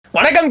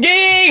வணக்கம்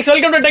Geeks,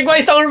 welcome to tech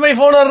voice Tamil by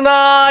ஃபோனர்னா.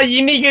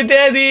 இன்னைக்கு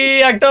தேதி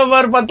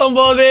அக்டோபர்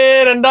 19,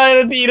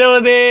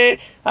 2020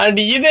 அண்ட்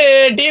இது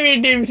TV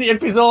teams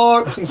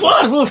episode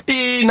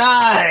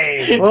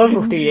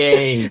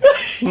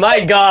 458. My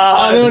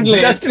God,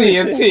 just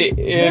FC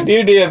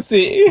TV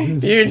FC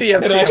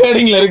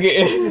ரெக்கார்டிங்ல இருக்கு.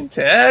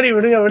 சரி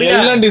விடுங்க விடுங்க,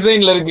 எல்லாம்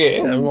டிசைன்ல இருக்கு.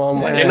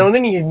 என்ன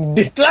வந்து நீங்க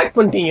டிஸ்ட்ராக்ட்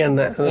பண்ணிட்டீங்க,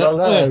 என்ன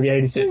அதனாலதான் அப்படி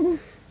ஆயிடுச்சு.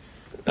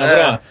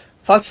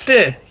 First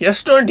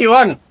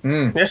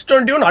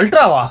S21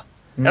 அல்ட்ராவா?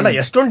 ஏன்டா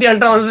S20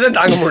 அல்ட்ரா வந்ததே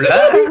தாங்க முடியல.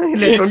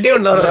 இல்ல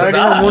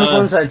 21 மூணு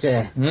phones ஆச்சு.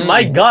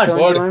 My God,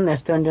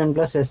 S21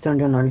 plus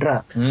S21 Ultra.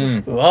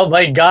 Oh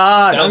my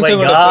God, oh my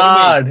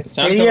God.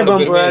 பெரிய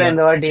பம்ப் வேற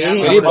இந்த வாட்டி.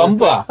 பெரிய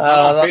பம்பா?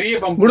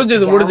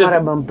 முடிஞ்சது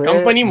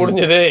கம்பெனி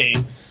முடிஞ்சது.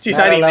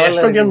 சாரி,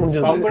 S21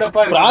 முடிஞ்சது.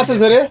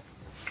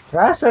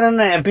 ப்ராசஸர்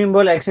என்ன எப்பயும்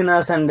போல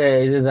Exynos and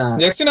இதுதான்.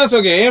 Exynos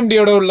ஓகே, AMD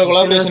யோட உள்ள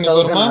கொலாபரேஷன்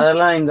இருக்குமா?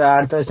 அதெல்லாம் இந்த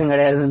அடுத்த வருஷம்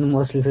கிடையாதுன்னு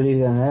மோஸ்ட்லி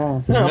சொல்லிருக்காங்க.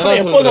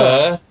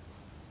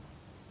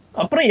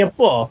 அப்புறம்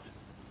எப்போ?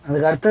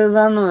 அதுக்கு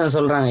அடுத்ததுதான்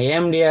சொல்றாங்க.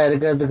 AMD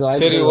இருக்கிறதுக்கு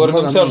வாய்ப்பு. சரி, ஒரு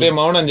நிமிஷம் அப்படியே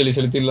மௌன அஞ்சலி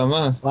செலுத்திடலாமா?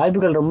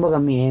 வாய்ப்புகள் ரொம்ப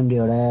கம்மி AMD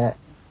யோட.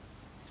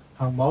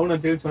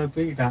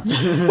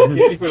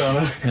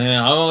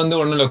 அவன் வந்து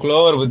ஒண்ணுல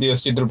குளோவர் பத்தி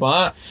யோசிச்சுட்டு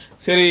இருப்பான்.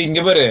 சரி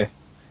இங்க பாரு,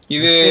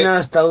 இது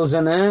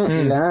 1000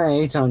 இல்லன்னா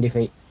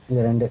 875, இது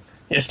ரெண்டு.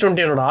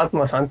 S21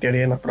 ஆத்மா சாந்தி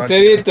அடையணும்.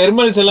 சரி,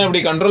 தெர்மல்ஸ் எல்லாம்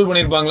இப்படி கண்ட்ரோல்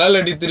பண்ணிருப்பாங்களா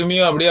இல்லாட்டி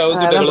திரும்பியும் அப்படியே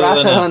அதெல்லாம்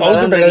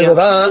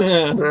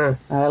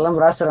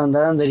ப்ராசஸர்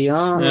வந்தாதான்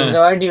தெரியும். இந்த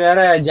வாட்டி வேற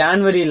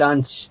ஜான்வரி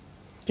லான்ச்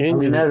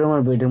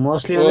ரூமர் போயிட்டு,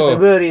 மோஸ்ட்லி வந்து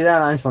பிப்ரவரி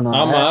தான் லான்ச்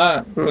பண்ணுவாங்க. ஆமா,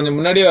 கொஞ்சம்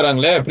முன்னாடியே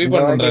வராங்களே,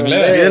 ப்ரீபான்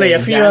பண்றாங்களே. இதுல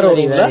FE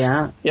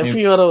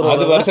வர வரும்,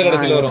 அது வருஷ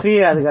கடைசில வரும். FE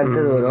அதுக்கு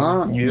அடுத்தது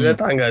வரும். இதுவே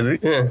தாங்காது.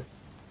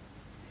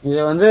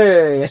 இது வந்து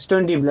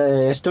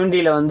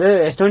S20ல வந்து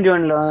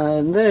S21ல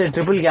வந்து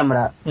ட்ரிபிள்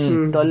கேமரா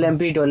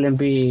 12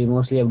 MP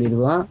மோஸ்ட்லி அப்படி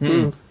இருக்கும்.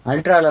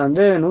 அல்ட்ரால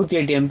வந்து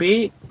 108 MP.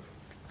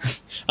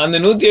 அந்த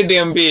 108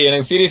 MP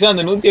எனக்கு சீரியஸா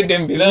அந்த 108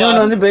 MP தான்.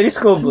 இன்னொன்னு வந்து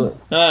பெரிஸ்கோப்,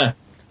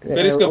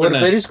 ஒரு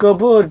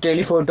பெரிஸ்கோப், ஒரு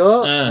டெலிபோட்டோ,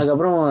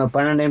 அதுக்கப்புறம்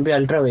 12 MP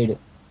அல்ட்ரா வைடு.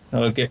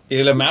 ஓகே,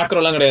 இதுல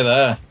மேக்ரோ எல்லாம்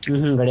கிடையாதா?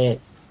 கிடையாது.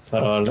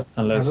 பரவாயில்ல,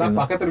 நல்ல விஷயம்.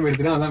 பக்கத்துல போய்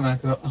எடுத்துனா அதான்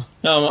மேக்ரோ.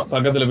 ஆமா,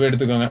 பக்கத்துல போய்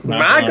எடுத்துக்கோங்க.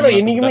 மேக்ரோ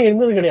என்னைக்குமே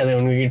இருந்தது கிடையாது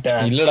உங்க கிட்ட.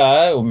 இல்லடா,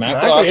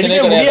 மேக்ரோ ஆப்ஷனே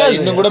கிடையாது.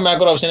 இன்னும் கூட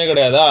மேக்ரோ ஆப்ஷனே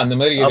கிடையாதா? அந்த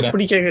மாதிரி கேக்குறேன்.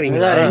 அப்படி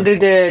கேக்குறீங்களா? ரெண்டு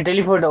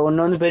டெலிபோட்டோ,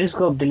 ஒன்னு வந்து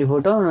பெரிஸ்கோப்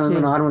டெலிபோட்டோ, ஒன்னு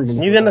வந்து நார்மல்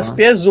டெலிபோட்டோ. இது என்ன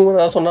ஸ்பேஸ் ஜூம்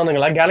ஏதாவது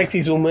சொன்னானுங்களா?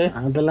 கேலக்ஸி ஜூம்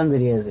அதெல்லாம்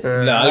தெரியாது.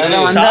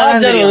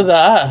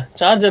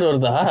 சார்ஜர்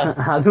வருதா?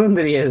 அதுவும்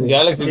தெரியாது.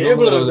 கேலக்ஸி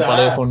ஜூம்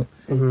பழைய போன்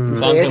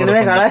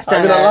ஏற்கனவே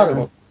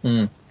கலாச்சிட்டாங்க.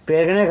 ம்,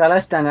 ஏற்கனவே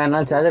கலாச்சிட்டாங்க,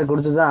 அதனால சார்ஜர்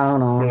கொடுத்துதான்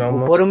ஆகணும்.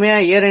 பொறுமையா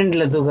இயர்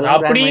எண்ட்ல தூக்கலாம்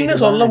அப்படின்னு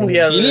சொல்ல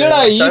முடியாது. இல்லடா,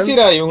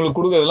 ஈஸிடா இவங்களுக்கு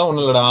கொடுக்கறதுலாம்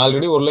ஒண்ணும் இல்லடா.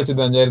 ஆல்ரெடி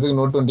 1,05,000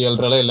 Note 20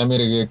 Ultra எல்லாமே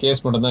இருக்கு.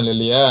 கேஸ் மட்டும் தான்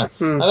இல்லையா?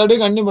 அதை அப்படியே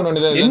கண்டினியூ பண்ண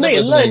வேண்டியது.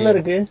 என்ன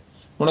இருக்கு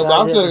உனக்கு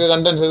பாக்ஸ்ல இருக்க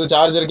கண்டென்ட்ஸ் எது?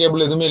 சார்ஜர்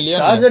கேபிள் எதுவுமே இல்லையா?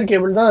 சார்ஜர்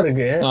கேபிள் தான்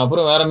இருக்கு.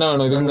 அப்புறம் வேற என்ன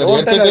வேணும்? இதுக்கு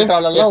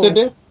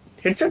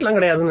ஹெட்செட்லாம்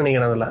கிடையாதுன்னு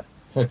நினைக்கிறேன். அதுல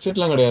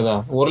ஹெட்செட்லாம் கிடையாதா?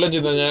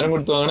 1,05,000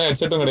 கொடுத்து வாங்கினா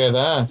ஹெட்செட்டும்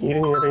கிடையாதா?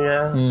 இருங்க,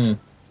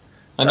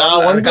 நான்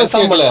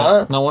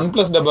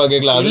OnePlus டப்பா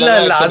கேக்கல. இல்ல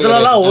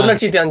அதுலலாம்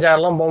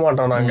 1,05,000 போக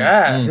மாட்டோம் நாங்க.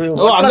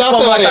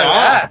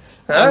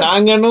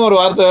 நாங்க இன்னும் ஒரு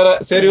வார்த்தை வேற.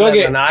 சரி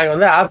ஓகே, நாங்க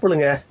வந்து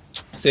ஆப்பிளுங்க.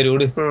 சரி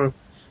விடு.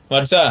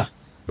 வாட்ஸா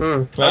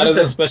வேற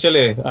ஏதாவது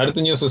ஸ்பெஷல்?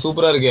 அடுத்த நியூஸ்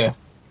சூப்பரா இருக்கு,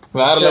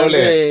 வேற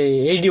லெவலு.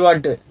 80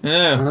 வாட்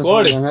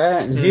போடு.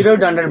 0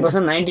 to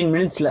 100% 19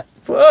 minutesல.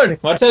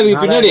 வாட்ஸா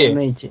இதுக்கு பின்னாடி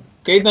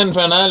கைதான்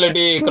ஃபேனா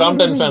இல்லாட்டி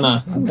கிராம்டன் ஃபேனா?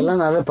 அதெல்லாம்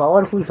நல்ல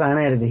பவர்ஃபுல்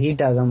ஃபேனா இருக்கு,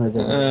 ஹீட் ஆகாம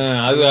இருக்கு.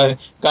 அது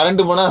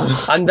கரண்ட் போனா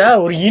அந்த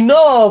ஒரு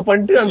இன்னோ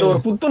பண்ணிட்டு அந்த ஒரு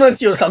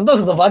புத்துணர்ச்சி, ஒரு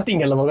சந்தோஷத்தை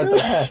பாத்தீங்கல்ல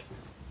முகத்துல.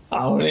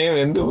 அவனே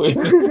வெந்து போய்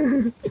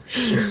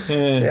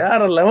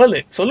வேற லெவல்.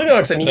 சொல்லுங்க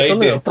வாட்ஸா, நீங்க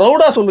சொல்லுங்க,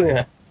 ப்ரௌடா சொல்லுங்க.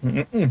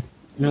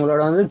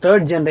 உங்களோட வந்து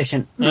 3rd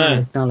generation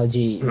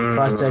technology,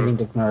 fast charging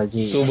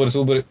technology. Super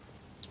super.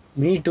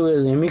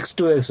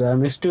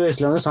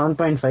 MIX2Xல வந்து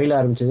 7.5ல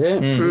ஆரம்பிச்சது.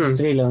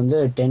 MIX3ல வந்து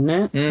 10,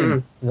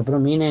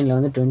 அதுக்கப்புறம் Mi 9ல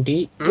வந்து 20,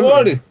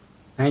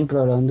 9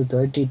 Proல வந்து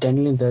 30,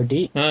 10லயும் 30,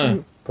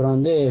 அப்புறம்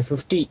வந்து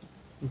 50.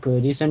 இப்போ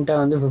ரீசெண்டா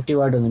வந்து 50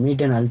 வாட் வந்து Mi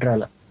 10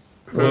 அல்ட்ரால.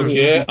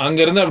 ஓகே, அங்க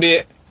இருந்து அப்படியே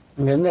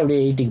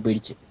 80க்கு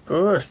போயிடுச்சு.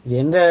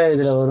 எந்த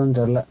இதுல வரும்னு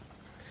தெரியல.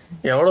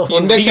 எவ்வளவு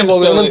இண்டக்ஷன்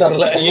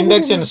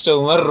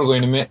ஸ்டவ் மாதிரி இருக்கும்.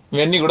 இனிமே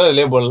வெண்ணி கூட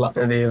அதுலயே போடலாம்.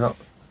 அதேதான்.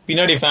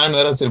 பின்னாடி ஃபேன்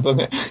வேற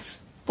வச்சிருப்பாங்க,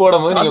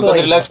 போடும்போது நீங்க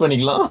கொஞ்சம் ரிலாக்ஸ்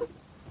பண்ணிக்கலாம்.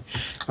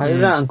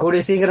 அதுதான்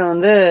கூடிய சீக்கிரம்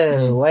வந்து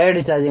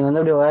வயர்டு சார்ஜிங் வந்து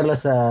அப்படியே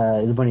வயர்லெஸ்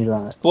இது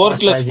பண்ணிடுவாங்க.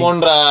 போர்ட்லெஸ்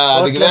போன்ற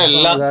அதுக்குதான்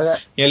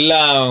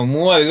எல்லாம்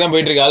மூவ் அதுக்கு தான்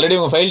போயிட்டு இருக்கு. ஆல்ரெடி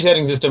உங்க ஃபைல்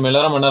ஷேரிங் சிஸ்டம்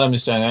எல்லாரும் பண்ண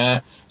ஆரம்பிச்சிட்டாங்க.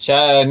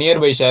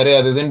 நியர்பை ஷேர்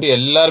அது இதுன்ட்டு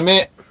எல்லாருமே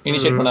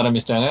இனிஷியேட் பண்ண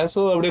ஆரம்பிச்சிட்டாங்க. ஸோ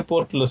அப்படியே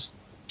போர்ட்லெஸ்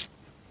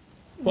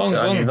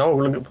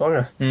உங்களுக்கு போங்க.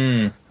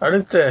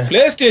 அடுத்து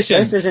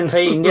PlayStation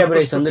 5 இந்தியா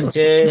பிரைஸ்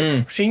வந்துருச்சு.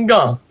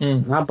 சிங்கம்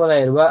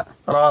 40,000 ரூபாய்.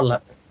 பரவாயில்ல,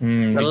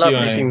 நல்லா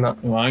பிரைசிங் தான்.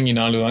 வாங்கி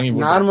 4 வாங்கி.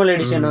 நார்மல்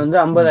எடிஷன் வந்து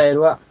 50,000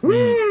 ரூபாய்.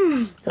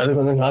 அது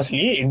கொஞ்சம்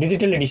காஸ்ட்லி.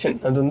 டிஜிட்டல் எடிஷன்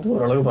அது வந்து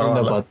ஓரளவுக்கு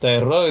பரவாயில்ல.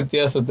 10,000 ரூபாய்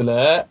வித்தியாசத்துல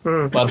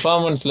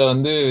பர்ஃபார்மன்ஸ்ல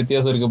வந்து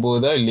வித்தியாசம் இருக்க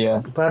போகுதா இல்லையா?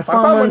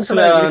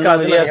 பர்ஃபார்மன்ஸ்ல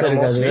வித்தியாசம்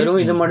இருக்காது, வெறும்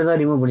இது மட்டும்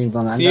தான் ரிமூவ்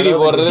பண்ணிருப்பாங்க. சிடி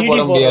போடுறது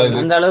போட முடியாது,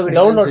 அந்த அளவுக்கு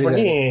டவுன்லோட்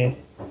பண்ணி.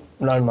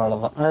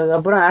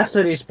 அதுக்கப்புறம்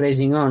ஆக்சசரிஸ்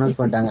பிரைசிங்கும் அனௌன்ஸ்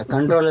பண்ணிட்டாங்க.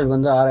 கண்ட்ரோலருக்கு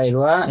வந்து 6000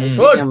 ரூபாய்,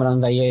 கேமரா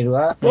வந்து 5000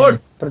 ரூபாய்,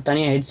 அப்புறம்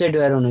தனியா ஹெட்செட்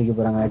வேற ஒண்ணு வைக்க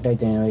போறாங்க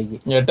 8500 ரூபாய்க்கு.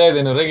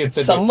 8500 ரூபாய்க்கு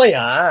ஹெட்செட்.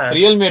 செம்மையா?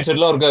 ரியல்மி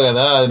ஹெட்செட்லாம்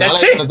இருக்காதா? அது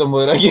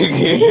 490 ரூபாய்க்கு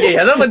இருக்கு.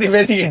 எதை பத்தி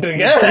பேசிக்கிட்டு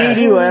இருக்க?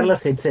 3D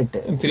wireless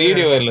headset. 3D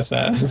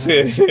வயர்லெஸா?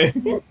 சரி சரி,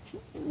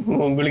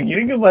 உங்களுக்கு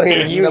இருக்கு பாருங்க.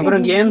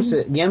 அப்புறம்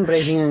கேம்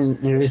பிரைசிங்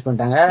இன்ட்ரோடியூஸ்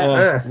பண்ணிட்டாங்க.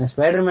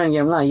 ஸ்பைடர்மேன்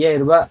கேம்லாம்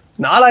 5000 ரூபாய்,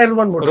 4000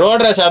 ரூபாய்.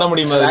 ரோட் ரேஷ் ஆட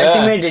முடியுமா?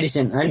 அல்டிமேட்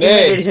எடிஷன்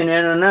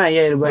வேணும்னா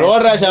 5000 ரூபாய்.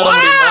 ரோட் ரேஷ் ஆட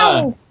முடியுமா?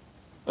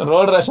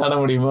 ரோட் ரேஷ் ஆட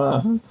முடியுமா?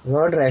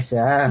 ரோட்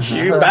ரேஷா?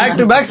 பேக்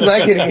டு பேக்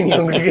ஸ்மாக் இருக்கு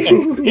உங்களுக்கு.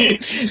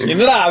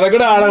 என்னடா அத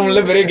கூட ஆட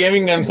முடியல, பெரிய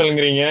கேமிங்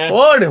கன்சோல்ங்கறீங்க.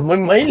 ஓடு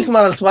மைல்ஸ்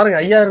மாடல்ஸ் பாருங்க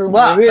 5000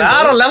 ரூபாய்,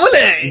 வேற லெவல்.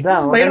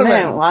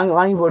 ஸ்பைடர்மேன்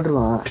வாங்கி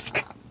போட்டுருவோம்.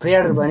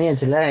 ப்ரீஆர்டர்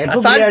பண்ணியாச்சுல. எப்ப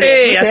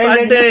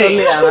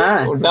சொல்லு, ஆனா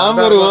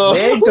நம்பர்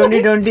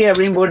 2020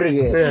 அப்படின்னு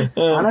போட்டிருக்கு.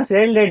 ஆனா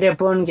சேல் டேட்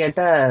எப்போன்னு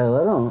கேட்டா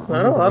வரும்.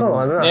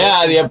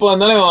 அது எப்ப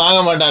வந்தாலும் வாங்க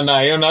மாட்டான்டா.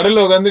 இவன்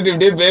நடுவில் உட்காந்துட்டு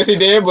இப்படியே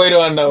பேசிட்டே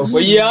போயிருவான்டா.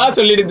 பொய்யா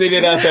சொல்லிட்டு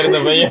தெரியறா சார்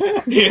இந்த பையன்.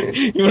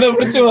 இவனை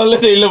பிடிச்ச முதல்ல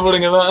செயல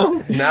போடுங்கதான்.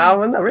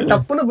 நான் வந்து அப்படியே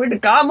டப்புன்னு போயிட்டு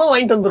காமா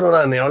வாங்கிட்டு வந்துருவேன்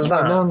நான்.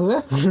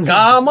 அவ்வளவுதான்,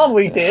 காமா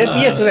போயிட்டு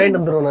PS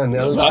வாங்கிட்டு வந்துருவேன்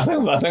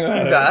நான். பசங்க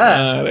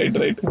ரைட்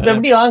ரைட்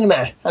எப்படி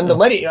வாங்கினேன் அந்த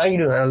மாதிரி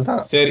வாங்கிடுவேன்.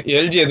 அவ்வளவுதான். சரி,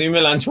 எல்ஜி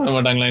எதுவுமே லான்ச் பண்ண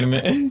மாட்டாங்களா இனிமே?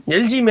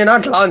 LG may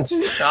not launch.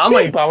 ஆமா,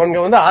 இப்ப அவங்க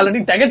வந்து ஆல்ரெடி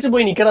தகச்சு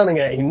போய்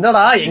நிக்கிறானுங்க.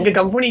 இந்தடா எங்க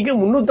கம்பெனிக்கு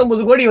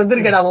 350 கோடி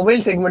வந்திருக்கேடா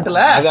மொபைல்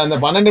செக்மெண்ட்ல. அது அந்த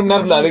 12 மணி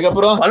நேரத்துல,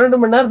 அதுக்கப்புறம் 12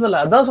 மணி நேரத்துல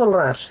அதான்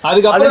சொல்றேன்.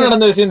 அதுக்கப்புறம்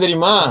நடந்த விஷயம்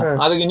தெரியுமா?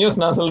 அதுக்கு நியூஸ்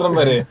நான் சொல்றேன்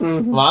பாரு.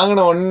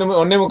 வாங்கின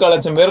 1.25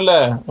 லட்சம் பேர்ல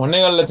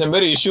 1.25 லட்சம்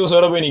பேர்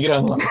இஷ்யூஸோட போய்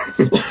நிக்கிறாங்களாம்.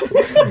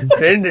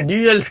 2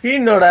 டியூயல்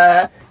ஸ்கிரீனோட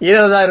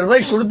 20,000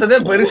 ரூபாய் கொடுத்ததே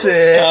பெருசு.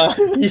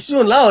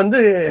 இஷ்யூலாம் வந்து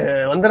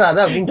வந்துடாத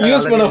அப்படின்னு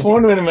யூஸ் பண்ண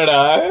போன் வேணுமேடா.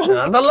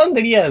 அதெல்லாம்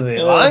தெரியாது.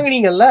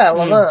 வாங்கினீங்கல்ல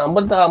அவ்வளவுதான்.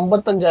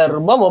 55,000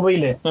 ரூபாய்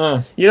மொபைல்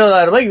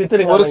 20,000 ரூபாய்க்கு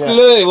வித்துருங்க.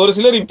 ஒரு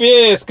சிலர் இப்பயே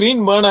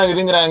ஸ்கிரீன் பர்ன்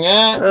ஆகுதுங்கிறாங்க.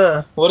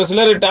 ஒரு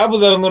சிலர் டேப்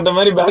திறந்து விட்ட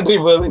மாதிரி பேட்டரி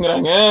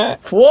போகுதுங்கிறாங்க.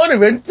 போன்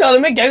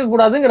வெடிச்சாலுமே கேட்க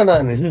கூடாதுங்கிற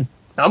நானு.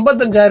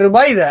 55,000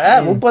 ரூபாய் இத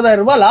 30,000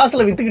 ரூபாய்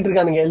லாஸ்ட்ல வித்துக்கிட்டு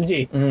இருக்கானுங்க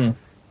எல்ஜி.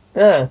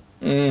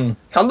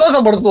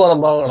 சந்தோஷப்படுத்துவோம்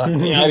நம்ம அவங்கள.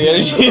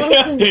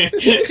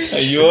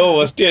 ஐயோ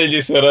ஒஸ்ட்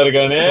எல்ஜிஸ் வேற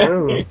இருக்கானே.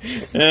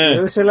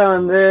 யூஸ்வலா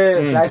வந்து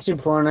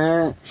ஃபிளாக்ஷிப் போனு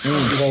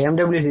இந்த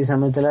MWC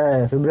சமயத்துல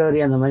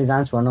பிப்ரவரி அந்த மாதிரி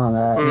லான்ச் பண்ணுவாங்க.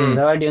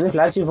 இந்த வாட்டி வந்து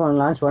ஃபிளாக்ஷிப்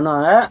போன் லான்ச்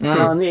பண்ணுவாங்க.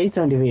 ஆனா வந்து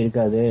 875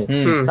 இருக்காது,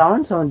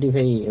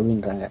 775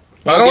 அப்படின்றாங்க.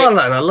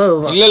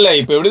 இல்ல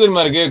இப்ப எப்படி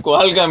தெரியுமா இருக்கு,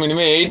 குவால்காம்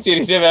இனிமே 8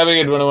 சீரிஸே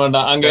ஃபேப்ரிகேட் பண்ண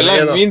மாட்டான். அங்க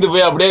எல்லாம் மீந்து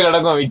போய் அப்படியே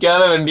கிடக்கும்,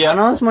 விக்காத வண்டி.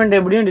 அனௌன்ஸ்மெண்ட்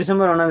எப்படியும்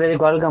டிசம்பர் 1ஆம் தேதி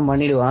குவால்காம்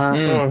பண்ணிடுவான்.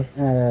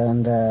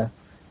 அந்த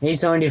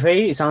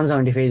 875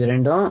 775 இது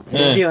ரெண்டும்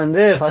எல்ஜி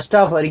வந்து ஃபர்ஸ்ட்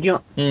ஹாஃப் வரைக்கும்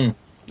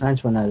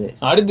லான்ச் பண்ணாது.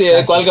 அடுத்து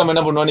குவால்காம்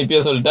என்ன பண்ணுவான்னு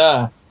இப்பயே சொல்லிட்டா,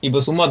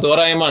 இப்ப சும்மா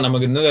தோராயமா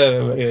நமக்கு இந்த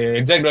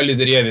எக்ஸாக்ட் வேல்யூ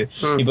தெரியாது.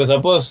 இப்ப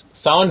சப்போஸ்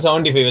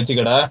 775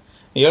 வச்சுக்கடா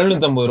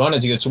 750 ரூபான்னு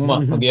வச்சுக்க சும்மா.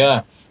 ஓகேயா,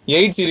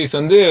 8 சீரிஸ்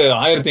வந்து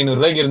 1500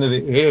 ரூபாய்க்கு இருந்தது.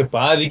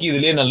 பாதிக்கு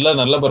இதுலயே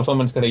நல்ல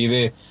பெர்ஃபார்மன்ஸ்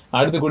கிடைக்குது.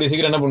 அடுத்து கூடிய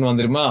சீக்கிரம் என்ன பண்ணுவான்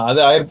தெரியுமா, அது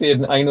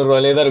 1500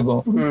 ரூபாயிலே தான்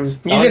இருக்கும்.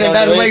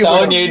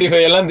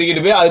 785 எல்லாம்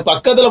தூக்கிட்டு போய் அது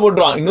பக்கத்துல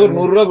போட்டுருவான். இன்னொரு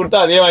 100 ரூபாய்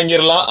கொடுத்தா அதே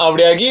வாங்கிடலாம்.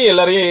 அப்படியாக்கி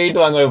எல்லாரையும்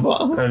 8 வாங்க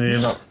வைப்பான்.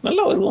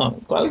 நல்லா வருவான்.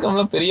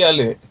 குவால்காம்லாம் பெரிய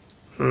ஆளு,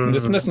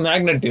 பிசினஸ்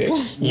மேக்னெட்.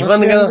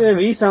 இவனுக்கு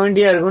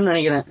V70 இருக்கும்னு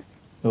நினைக்கிறேன்.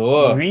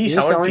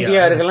 V70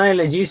 இருக்கலாம்,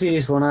 இல்ல G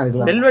சீரிஸ் போனா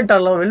இருக்கலாம்.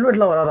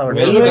 வெல்வெட்ல வராதா?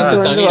 வெல்வெட்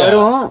வந்து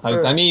வரும், அது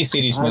தனி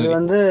சீரிஸ். அது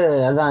வந்து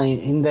அதான்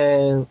இந்த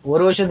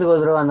ஒரு வருஷத்துக்கு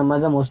ஒரு தடவை அந்த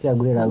மாதிரி தான் மோஸ்ட்லி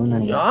அப்கிரேட் ஆகும்னு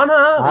நினைக்கிறேன். ஆனா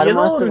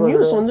ஏதோ ஒரு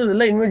நியூஸ் வந்து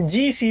இல்ல, இனிமே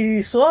G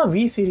சீரிஸோ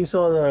V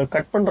சீரிஸோ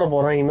கட் பண்ற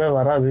போறோம், இனிமே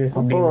வராது.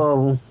 அப்போ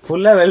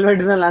ஃபுல்லா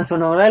வெல்வெட் தான் லான்ச்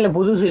பண்ணுவாங்களா, இல்ல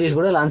புது சீரிஸ்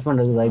கூட லான்ச்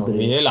பண்றது வாய்ப்பு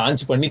இருக்கு?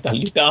 லான்ச் பண்ணி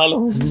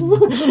தள்ளிட்டாலும்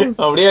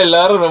அப்படியே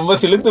எல்லாரும் ரொம்ப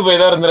சிலுத்து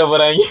போய் தான் இருந்துட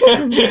போறாங்க.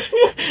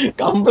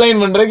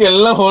 கம்ப்ளைண்ட் பண்றதுக்கு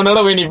எல்லாம் போனோட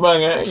போய்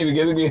நிப்பாங்க.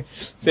 இதுக்கு எதுக்கு?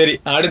 சரி,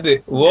 அடுத்து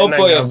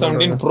Oppo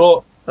F17 Pro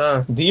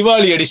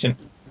Deepavali edition.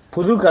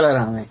 புது கலர்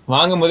அவன்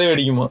வாங்கும் போதே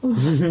வெடிக்குமா?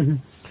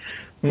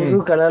 புது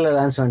கலர்ல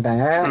லான்ச்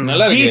பண்ணிட்டாங்க.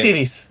 நல்லா G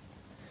சீரிஸ்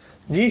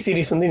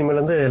வந்து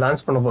இனிமேல் வந்து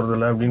லான்ச் பண்ண போறது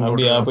இல்ல அப்படின்னு.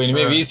 அப்படியா? அப்ப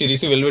இனிமே V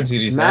series velvet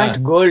series matte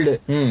gold.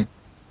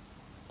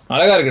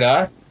 அழகா இருக்குடா,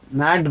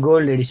 மேட்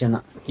கோல்டு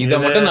எடிஷன். இத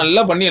மட்டும்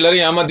நல்லா பண்ணி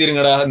எல்லாரும்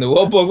ஏமாத்திருங்கடா. இந்த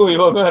ஓப்போக்கும்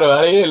விவோக்கும் வேற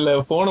வேலையே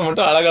இல்ல, போனை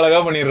மட்டும் அழகழகா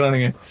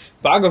பண்ணிடுறானுங்க.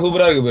 பாக்க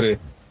சூப்பரா இருக்கு பாரு.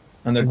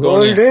 அந்த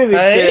gold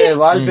with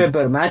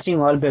wallpaper, matching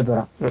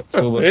wallpaper.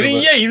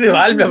 பெரிய இது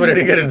வால்பேப்பர்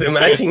எடுக்கிறது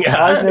மேட்சிங்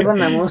வால்பேப்பர்.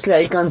 நான் மோஸ்ட்லி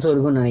ஐகான்ஸ்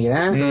இருக்கும்னு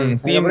நினைக்கிறேன்.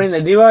 அப்புறம்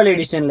இந்த தீபாவளி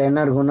எடிஷன்ல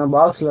என்ன இருக்கும்னா,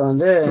 பாக்ஸ்ல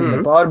வந்து இந்த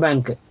பவர்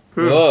பேங்க்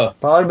 2,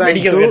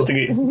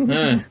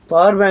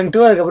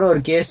 அதுக்கப்புறம்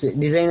ஒரு கேஸ்,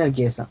 டிசைனர்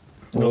கேஸ் தான்.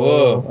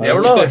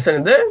 எவ்வளவு வருஷம்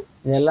இது?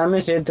 எல்லாமே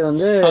சேர்த்து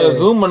வந்து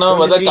ஜூம் பண்ணா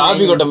பார்த்தா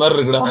காபி கொட்ட மாதிரி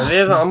இருக்குடா.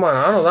 அதேதான். ஆமா,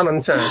 நானும் அதான்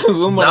நினைச்சேன்.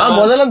 நான்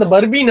முதல்ல அந்த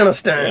பர்பி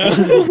நினைச்சிட்டேன்.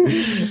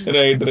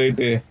 ரைட்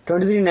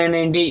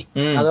 23,990.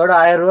 அதோட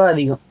 1000 ரூபாய்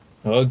அதிகம்.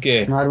 ஓகே,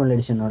 நார்மல்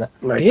எடிஷனோட.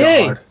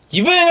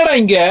 இவன் எங்கடா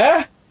இங்க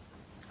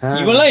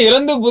இவெல்லாம்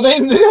இறந்து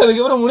புதைந்து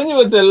அதுக்கப்புறம் முடிஞ்சு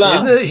போச்சு எல்லாம்.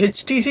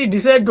 HTC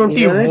Desire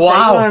 20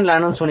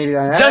 அனௌன்ஸ்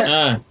பண்ணிருக்காங்க.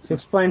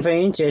 6.5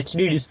 inch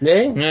HD display,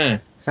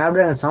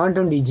 Snapdragon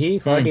 720G,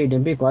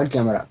 48MP quad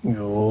camera.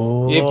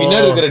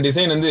 பின்னாடி இருக்கிற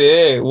டிசைன் வந்து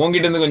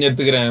உங்ககிட்ட இருந்து கொஞ்சம்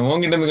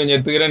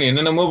எடுத்துக்கிறேன்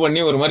என்னென்னமோ பண்ணி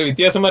ஒரு மாதிரி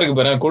வித்தியாசமா இருக்கு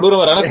பாரு.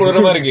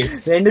 கொடூரமா இருக்கு.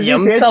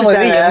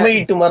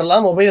 M8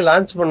 மாதிரிலாம் மொபைல்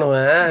லான்ச்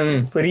பண்ணுவேன்,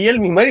 இப்ப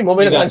ரியல்மி மாதிரி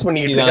மொபைல் லான்ச்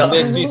பண்ணிக்கிட்டு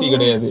அந்த HTC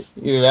கிடையாது,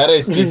 இது வேற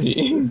HTC.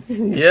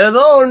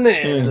 ஏதோ ஒண்ணு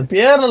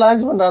பேர்ல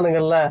லான்ச்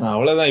பண்றானுங்கல்ல,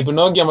 அவ்வளவுதான். இப்ப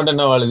நோக்கியா மட்டும்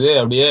என்ன வாழுது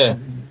அப்படியே.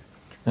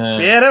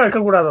 பேரே வைக்க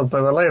கூடாது, அப்ப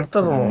இதெல்லாம்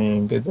எடுத்துறோம்,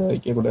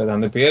 வைக்க கூடாது.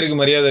 அந்த பேருக்கு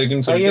மரியாதை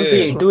இருக்குன்னு சொல்லிட்டு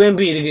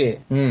 2MP இருக்கு,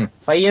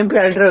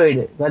 5MP அல்ட்ரா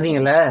வைடு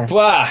பாத்தீங்களா,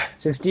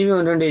 6GB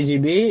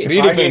 128GB,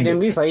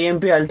 48MP,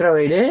 5MP ultra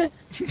wide,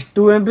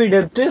 2MP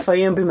depth,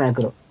 5MP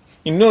macro.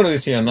 இன்னொரு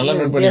விஷயம் நல்லா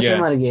நோட்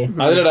பண்ணிக்க,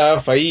 அதுலடா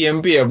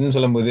 5MP அப்படின்னு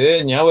சொல்லும் போது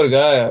ஞாபகம்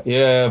இருக்கா,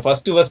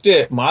 ஃபர்ஸ்ட்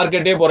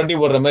மார்க்கெட்டே புரட்டி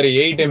போடுற மாதிரி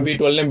 8MP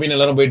 12MP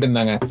எல்லாரும் போயிட்டு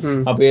இருந்தாங்க.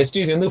 அப்ப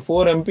HTC வந்து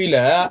 4MPல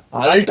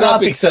அல்ட்ரா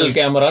பிக்சல்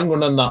கேமரான்னு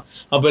கொண்டு வந்தான்.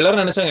 அப்ப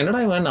எல்லாரும் நினைச்சாங்க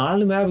என்னடா இவன்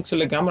 4 மெகா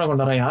பிக்சல்ல கேமரா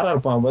கொண்டாடுறான், யாரா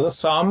இருப்பான்,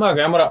 செம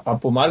கேமரா.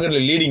 அப்போ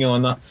மார்க்கெட்ல லீடிங்க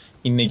வந்தான்.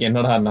 இன்னைக்கு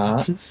என்னடான்னா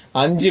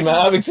 5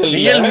 மெகா பிக்சல்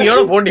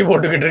ரியல்மியோட போட்டி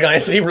போட்டுக்கிட்டு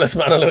இருக்காங்க 3+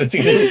 பேனல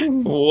வச்சுக்கிட்டு.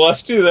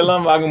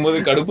 இதெல்லாம் பார்க்கும்போது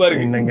கடுப்பா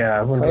இருக்கு.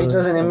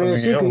 5000 mAh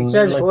குவிக்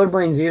சார்ஜ்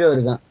 4.0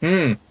 இருக்கான்.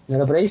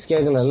 இதோட பிரைஸ்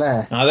கேட்கல,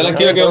 அதெல்லாம்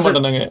கேட்கவே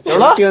மாட்டாங்க.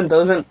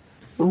 21,000.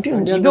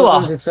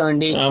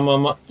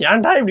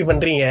 ஏன்டா இப்படி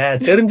பண்றீங்க,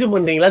 தெரிஞ்சு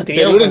பண்றீங்களா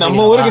தெரியாது.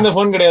 நம்ம ஊருக்கு இந்த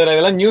போன் கிடையாது,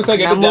 இதெல்லாம் நியூஸா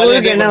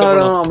கேட்டு என்ன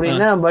வரும்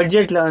அப்படின்னா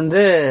பட்ஜெட்ல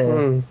வந்து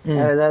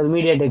ஏதாவது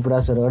மீடியாடெக்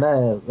ப்ராசஸரோட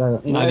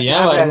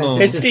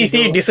HTC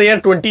Desire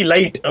 20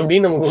 Lite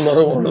அப்படின்னு நமக்கு ஒன்று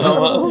வரும்.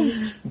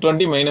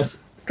 20-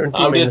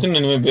 அப்படி வச்சு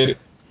பேரு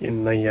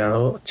என்னையா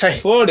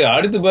போடு.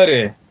 அடுத்து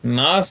பாரு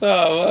நாசா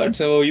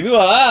அவார்ட்ஸ்.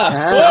 இதுவா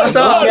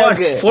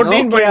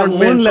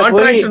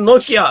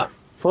நோக்கியா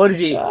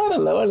 4G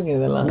லெவலுங்க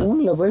இதெல்லாம்.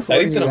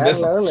 சரித்திரம்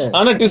பேசும்.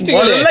 ஆனா ட்விஸ்ட்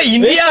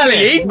இந்தியால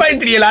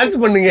 8.3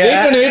 லான்ச் பண்ணுங்க.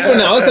 வெயிட்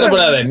பண்ணு,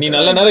 அவசரப்படாத. நீ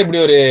நல்ல நேரம்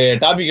இப்படி ஒரு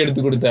டாபிக்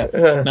எடுத்து கொடுத்த.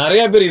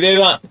 நிறைய பேர்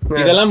இதேதான்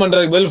இதெல்லாம்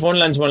பண்றதுக்கு பதில்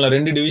போன் லான்ச் பண்ணலாம்.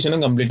 2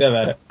 டிவிஷனும் கம்ப்ளீட்டா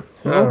வேற.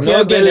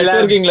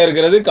 நெட்வொர்க்கிங்ல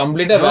இருக்கிறது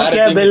கம்ப்ளீட்டா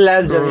வேற. பெல்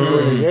லேப்ஸ்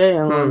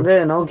வந்து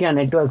நோக்கியா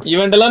நெட்வொர்க்ஸ்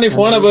ஈவென்ட் எல்லாம் நீ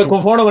போனை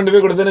கொண்டு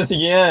போய் கொடுத்தேன்னு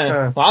வச்சுக்கேன்,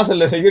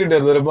 வாசல்ல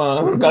செக்யூரிட்டி இருப்பான்,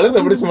 கழுத்தை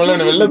அப்படி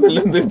ஸ்மெல்ல வெள்ளத்துல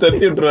இருந்து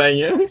தத்தி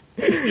விட்டுருவாங்க.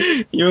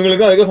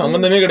 இவங்களுக்கும் அதுக்கும்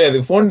சம்பந்தமே கிடையாது.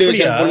 போன்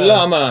டிவிஷன் ஃபுல்லா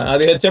ஆமா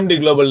அது HMD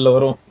குளோபல்ல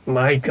வரும்.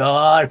 மை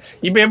காட்,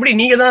 இப்போ எப்படி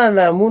நீங்க தான்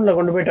அந்த மூன்ல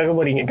கொண்டு போய் டக்க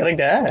போறீங்க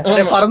கரெக்ட்டா?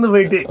 பறந்து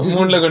போயிட்டு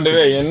மூன்ல கொண்டு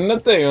போய்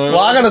என்னத்த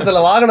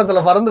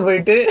வாகனத்துல பறந்து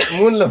போயிட்டு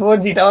மூன்ல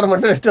 4G டவர்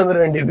மட்டும் வச்சுட்டு வந்துட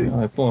வேண்டியது.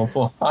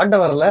 அப்போ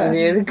ஆண்டவர்ல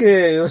எதுக்கு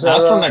யூஸ்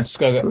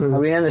ஆஸ்ட்ரோநாட்ஸ்க்காக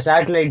அப்படின்னா அந்த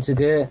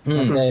சேட்டலைட்ஸுக்கு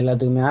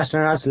எல்லாத்துக்குமே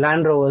ஆஸ்ட்ரோநாட்ஸ்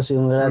லேண்ட் ரோவர்ஸ்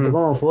இவங்க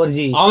எல்லாத்துக்கும் 4G.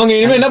 அவங்க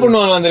இனிமே என்ன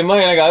பண்ணுவாங்க தெரியுமா?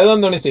 எனக்கு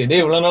அதுதான் தோணுச்சு.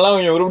 டேய் இவ்வளவு நாளா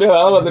அவங்க ஒருபடியா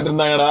வேலை பார்த்துட்டு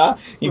இருந்தாங்கடா,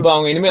 இப்ப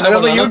அவங்க இனிமே என்ன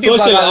பண்ணுவாங்க,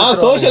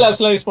 சோஷியல்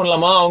ஆப்ஸ் எல்லாம் யூஸ்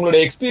பண்ணலாமா, அவங்களோட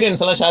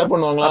எக்ஸ்பீரியன்ஸ் எல்லாம் ஷேர்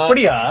பண்ணுவாங்களா?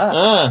 அப்படியா?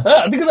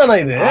 அதுக்குதானா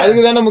இது?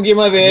 அதுக்குதானே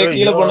முக்கியமா அது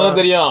கீழே போனதான்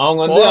தெரியும்.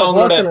 அவங்க வந்து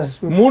அவங்களோட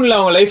மூன்ல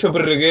அவங்க லைஃப்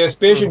எப்படி இருக்கு,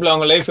 ஸ்பேஸ்ஷிப்ல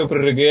அவங்க லைஃப்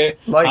எப்படி இருக்கு,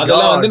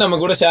 அதெல்லாம் வந்து நம்ம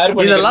கூட ஷேர்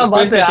பண்ணி இதெல்லாம்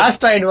பார்த்து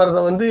ஆஸ்ட்ராய்டு வரத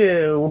வந்து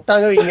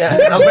விட்டாங்க வைங்க,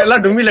 நம்ம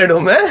எல்லாம் டுமில்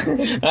ஆயிடுவோமே.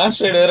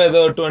 ஆஸ்ட்ராய்டு வேற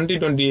ஏதோ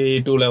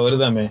 2022ல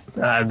வருதாமே,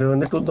 அது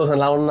வந்து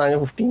 2011 நாங்க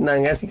 15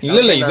 நாங்க 6.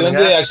 இல்ல இது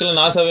வந்து ஆக்சுவலா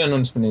நாசாவே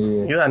அனௌன்ஸ்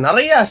பண்ணிருக்கு. இது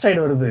நிறைய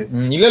ஆஸ்ட்ராய்டு வருது.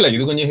 இல்ல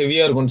இது கொஞ்சம்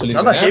ஹெவியா இருக்கும்னு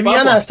சொல்லிருக்காங்க.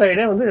 ஹெவியான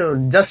ஆஸ்ட்ராய்டே வந்து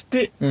ஜஸ்ட்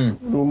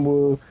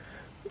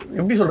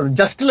எப்படி சொல்றது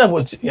ஜஸ்ட்ல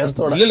போச்சு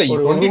எர்த்தோட. இல்ல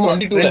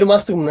 2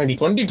 மாசத்துக்கு முன்னாடி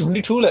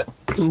 2022ல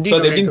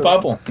அது எப்படின்னு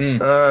பாப்போம்.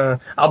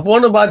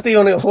 அப்போன்னு பார்த்து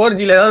இவனுக்கு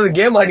 4Gல ஏதாவது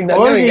கேம்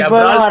ஆடினாங்க.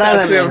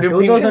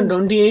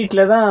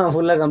 2028ல தான்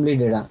ஃபுல்லா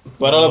கம்ப்ளீட்டடா.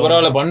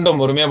 பரவாயில்ல பண்டோம்,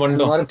 பொறுமையா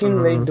பண்டோம். வர்க்கிங்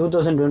லைக்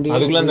 2020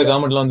 அதுக்குள்ள இந்த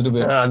காமெண்ட்லாம் வந்துட்டு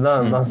போய்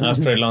அதான்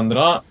ஆஸ்ட்ராய்ட்ல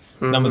வந்துரும்,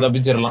 நம்ம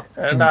தப்பிச்சிடலாம்.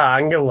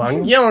 அங்கேயும்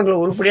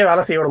அவங்களுக்கு உருப்படியா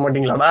வேலை செய்ய விட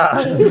மாட்டீங்களாடா?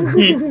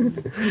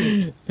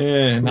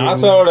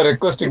 நாசாவோட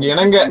ரெக்வஸ்டுக்கு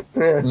இணங்க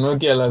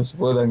நோக்கியா லேப்ஸ்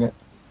போதாங்க.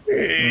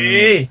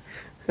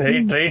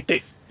 ரைட்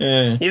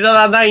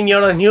இதெல்லாம் தான்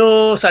இன்னையோட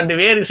நியூஸ் அண்ட்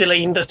வேறு சில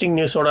இன்ட்ரெஸ்டிங்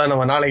நியூஸோட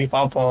நம்ம நாளைக்கு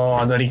பார்ப்போம்.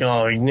 அது வரைக்கும்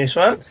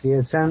Vigneshwar,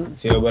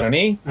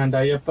 Sivabharani and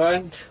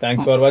Ayyappan,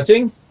 thanks for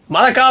வாட்சிங்.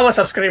 மறக்காம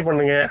சப்ஸ்கிரைப்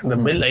பண்ணுங்க, அந்த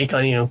பெல்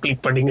ஐகானையும்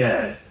கிளிக் பண்ணுங்க.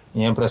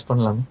 ஏன் பிரஸ்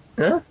பண்ணலாம்,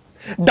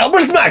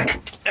 டபுள் ஸ்மாக்.